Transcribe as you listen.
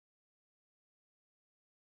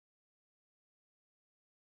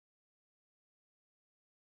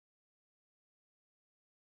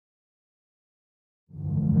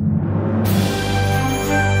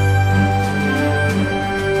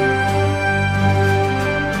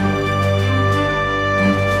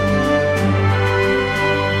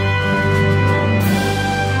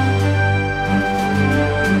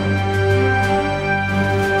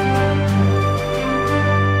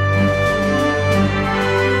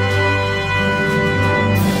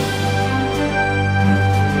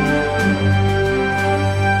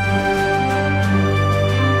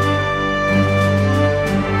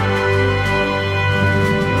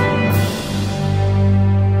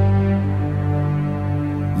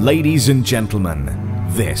Ladies and gentlemen,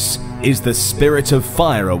 this is the Spirit of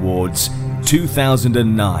Fire Awards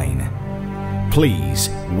 2009. Please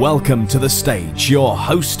welcome to the stage your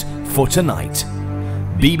host for tonight,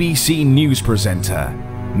 BBC News presenter,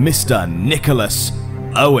 Mr. Nicholas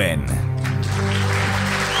Owen.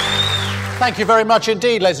 Thank you very much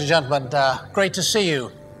indeed, ladies and gentlemen. Great to see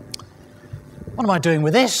you. What am I doing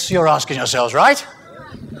with this? You're asking yourselves, right?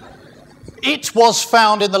 It was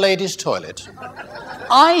found in the ladies' toilet.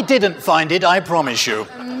 I didn't find it, I promise you.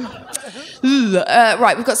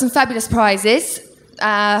 Right, we've got some fabulous prizes.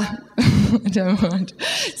 I don't mind.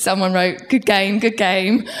 Someone wrote, good game,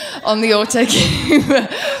 on the auto cue.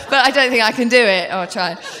 But I don't think I can do it. I'll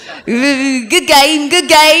try. Good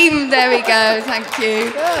game. There we go, thank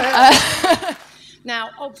you. Now,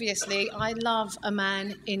 obviously, I love a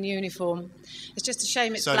man in uniform. It's just a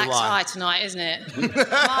shame it's black tie tonight, isn't it?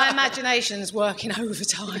 My imagination's working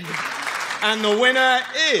overtime. And the winner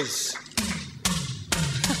is...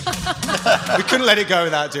 We couldn't let it go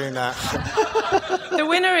without doing that. The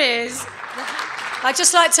winner is... I'd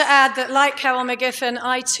just like to add that, like Carol McGiffin,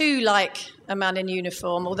 I too like a man in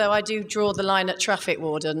uniform, although I do draw the line at traffic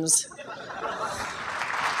wardens.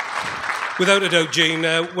 Without a doubt, Jane,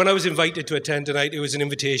 when I was invited to attend tonight, it was an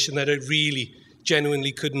invitation that I really,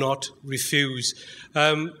 genuinely could not refuse.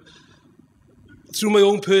 Through my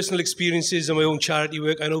own personal experiences and my own charity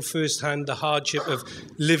work, I know firsthand the hardship of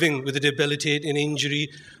living with a debilitating injury.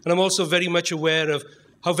 And I'm also very much aware of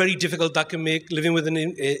how very difficult that can make living with an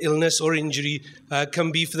illness or injury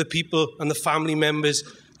can be for the people and the family members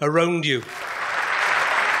around you.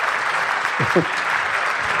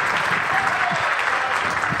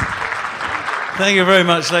 Thank you very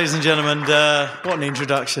much, ladies and gentlemen. What an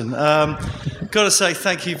introduction. Got to say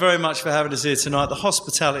thank you very much for having us here tonight. The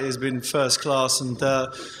hospitality has been first class, and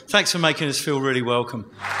thanks for making us feel really welcome.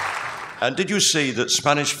 And did you see that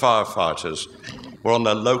Spanish firefighters were on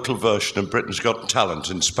their local version of Britain's Got Talent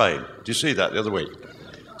in Spain? Did you see that the other week?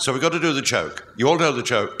 So we've got to do the joke. You all know the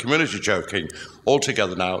joke, community joking, all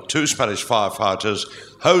together now. Two Spanish firefighters,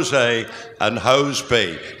 Jose and Hose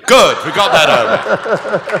B. Good, we got that over.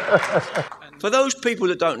 For those people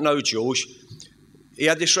that don't know George, he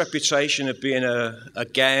had this reputation of being a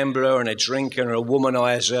gambler and a drinker and a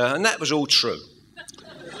womanizer, and that was all true.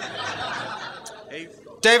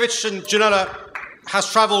 David Ginola has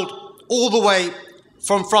travelled all the way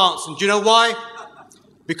from France, and do you know why?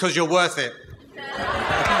 Because you're worth it.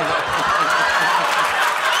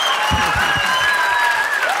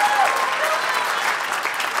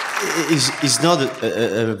 It's not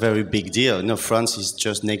a very big deal. No, France is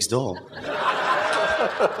just next door.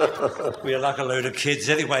 We're like a load of kids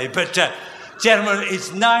anyway. But, gentlemen,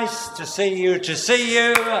 it's nice to see you. Nice!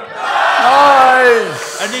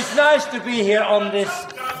 And it's nice to be here on this...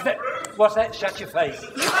 What's that? Shut your face.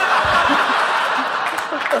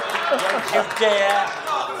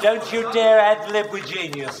 Don't you dare ad-lib with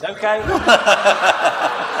genius, OK?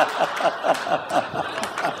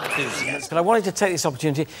 But I wanted to take this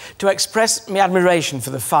opportunity to express my admiration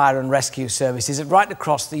for the fire and rescue services right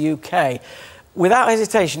across the UK. Without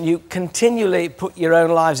hesitation, you continually put your own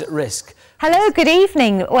lives at risk. Hello, good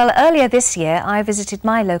evening. Well, earlier this year, I visited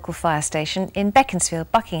my local fire station in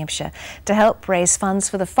Beaconsfield, Buckinghamshire, to help raise funds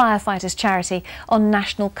for the firefighters' charity on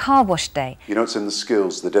National Car Wash Day. You know, it's in the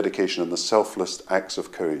skills, the dedication and the selfless acts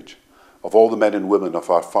of courage of all the men and women of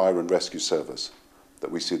our fire and rescue service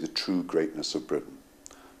that we see the true greatness of Britain.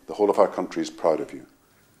 The whole of our country is proud of you.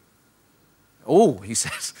 Oh, he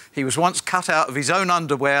says he was once cut out of his own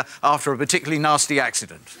underwear after a particularly nasty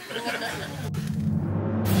accident.